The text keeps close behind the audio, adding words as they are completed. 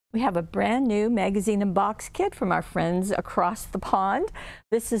We have a brand new magazine and box kit from our friends across the pond.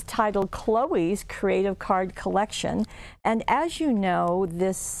 This is titled Chloe's Creative Card Collection. And as you know,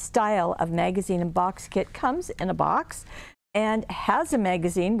 this style of magazine and box kit comes in a box and has a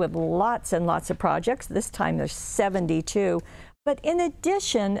magazine with lots and lots of projects. This time there's 72. But in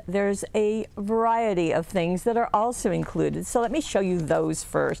addition, there's a variety of things that are also included. So let me show you those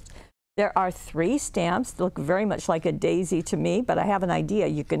first. There are 3 stamps that look very much like a daisy to me, but I have an idea.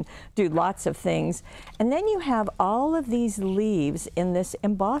 You can do lots of things. And then you have all of these leaves in this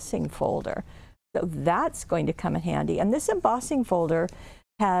embossing folder. So that's going to come in handy. And this embossing folder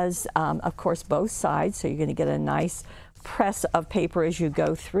has, of course, both sides. So you're going to get a nice press of paper as you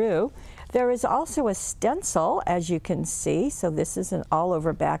go through. There is also a stencil, as you can see. So this is an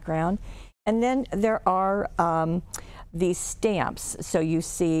all-over background. And then there are these stamps. So you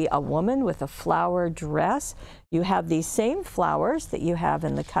see a woman with a flower dress. You have these same flowers that you have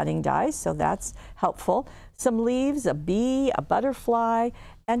in the cutting dies, so that's helpful. Some leaves, a bee, a butterfly,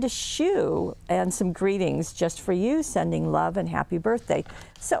 and a shoe, and some greetings just for you, sending love and happy birthday.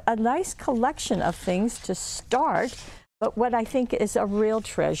 So a nice collection of things to start. But what I think is a real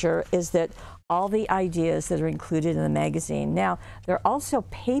treasure is that all the ideas that are included in the magazine. Now, there are also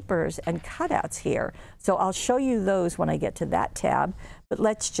papers and cutouts here. So I'll show you those when I get to that tab, but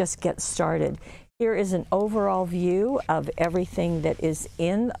let's just get started. Here is an overall view of everything that is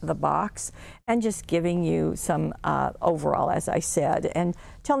in the box and just giving you some overall, as I said, and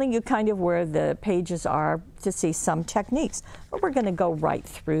telling you kind of where the pages are to see some techniques. But we're going to go right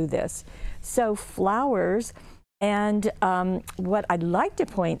through this. So flowers. And what I'd like to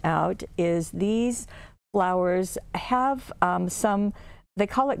point out is these flowers have some, they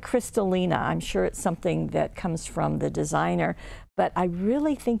call it crystallina. I'm sure it's something that comes from the designer, but I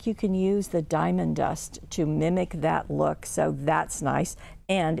really think you can use the diamond dust to mimic that look. So that's nice,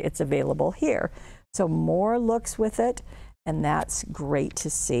 and it's available here. So more looks with it, and that's great to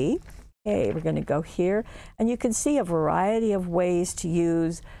see. Okay, we're going to go here, and you can see a variety of ways to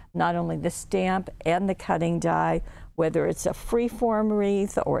use not only the stamp and the cutting die, whether it's a free-form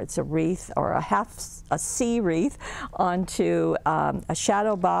wreath or it's a wreath or a C wreath onto a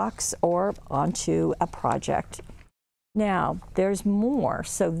shadow box or onto a project. Now, there's more.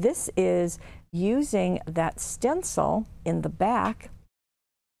 So this is using that stencil in the back,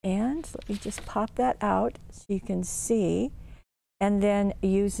 and let me just pop that out so you can see. And then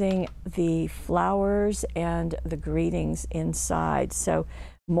using the flowers and the greetings inside. So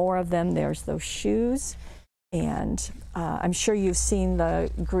more of them. There's those shoes. And I'm sure you've seen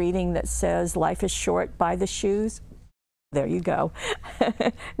the greeting that says, "Life is short, buy the shoes." There you go.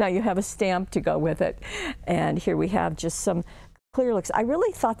 Now you have a stamp to go with it. And here we have just some clear looks. I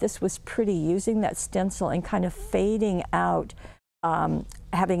really thought this was pretty, using that stencil and kind of fading out,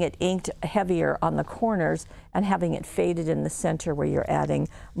 having it inked heavier on the corners and having it faded in the center where you're adding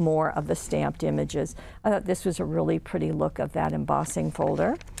more of the stamped images. I thought this was a really pretty look of that embossing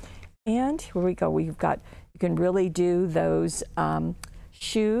folder. And here we go. We've got, you can really do those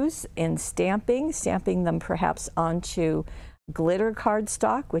shoes in stamping them perhaps onto glitter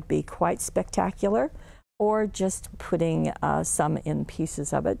cardstock would be quite spectacular, or just putting some in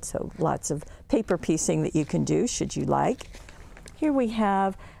pieces of it. So lots of paper piecing that you can do should you like. Here we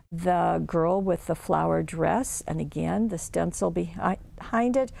have the girl with the flower dress, and again, the stencil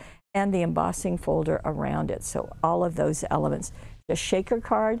behind it and the embossing folder around it. So all of those elements. The shaker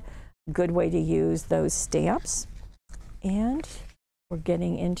card, good way to use those stamps. And we're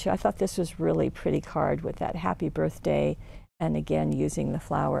getting into, I thought this was really pretty card with that happy birthday, and again, using the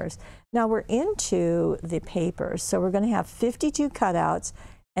flowers. Now we're into the papers. So we're going to have 52 cutouts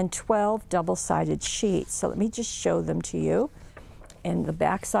and 12 double-sided sheets. So let me just show them to you. And the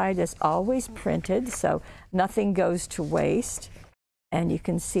back side is always printed, so nothing goes to waste. And you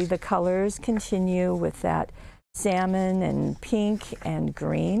can see the colors continue with that salmon and pink and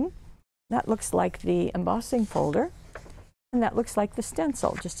green. That looks like the embossing folder. And that looks like the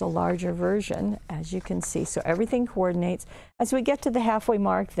stencil, just a larger version, as you can see. So everything coordinates. As we get to the halfway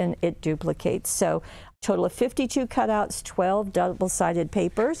mark, then it duplicates. So a total of 52 cutouts, 12 double-sided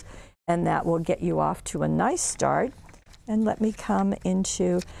papers, and that will get you off to a nice start. And let me come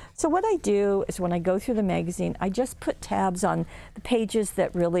into, so what I do is when I go through the magazine, I just put tabs on the pages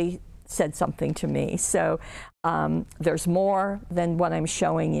that really said something to me. So there's more than what I'm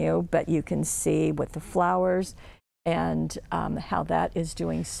showing you, but you can see with the flowers and how that is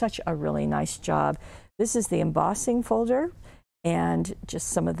doing such a really nice job. This is the embossing folder and just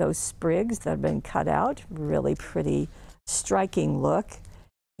some of those sprigs that have been cut out. Really pretty, striking look.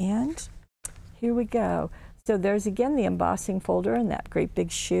 And here we go. So there's again the embossing folder and that great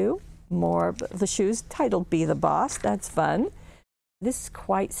big shoe. More of the shoes titled Be the Boss. That's fun. This is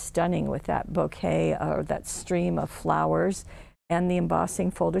quite stunning with that bouquet or that stream of flowers and the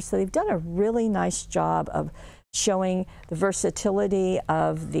embossing folder. So they've done a really nice job of showing the versatility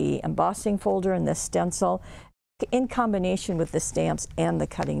of the embossing folder and the stencil in combination with the stamps and the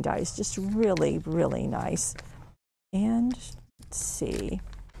cutting dies. Just really, really nice. And let's see.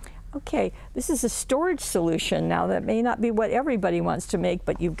 Okay, this is a storage solution. Now that may not be what everybody wants to make,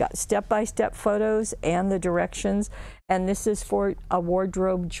 but you've got step-by-step photos and the directions. And this is for a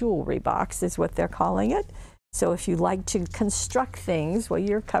wardrobe jewelry box is what they're calling it. So if you like to construct things, well,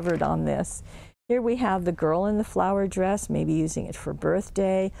 you're covered on this. Here we have the girl in the flower dress, maybe using it for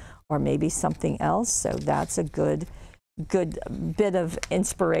birthday or maybe something else. So that's a good bit of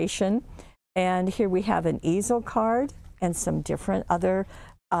inspiration. And here we have an easel card and some different other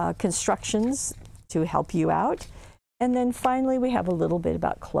constructions to help you out. And then finally we have a little bit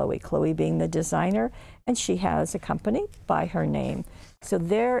about Chloe, Chloe being the designer, and she has a company by her name. So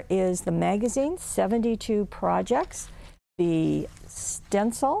there is the magazine, 72 projects, the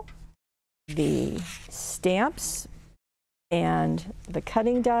stencil, the stamps, and the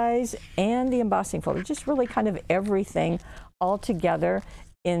cutting dies, and the embossing folder, just really kind of everything all together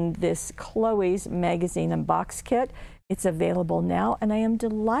in this Chloe's magazine and box kit. It's available now, and I am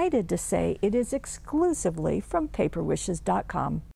delighted to say it is exclusively from paperwishes.com.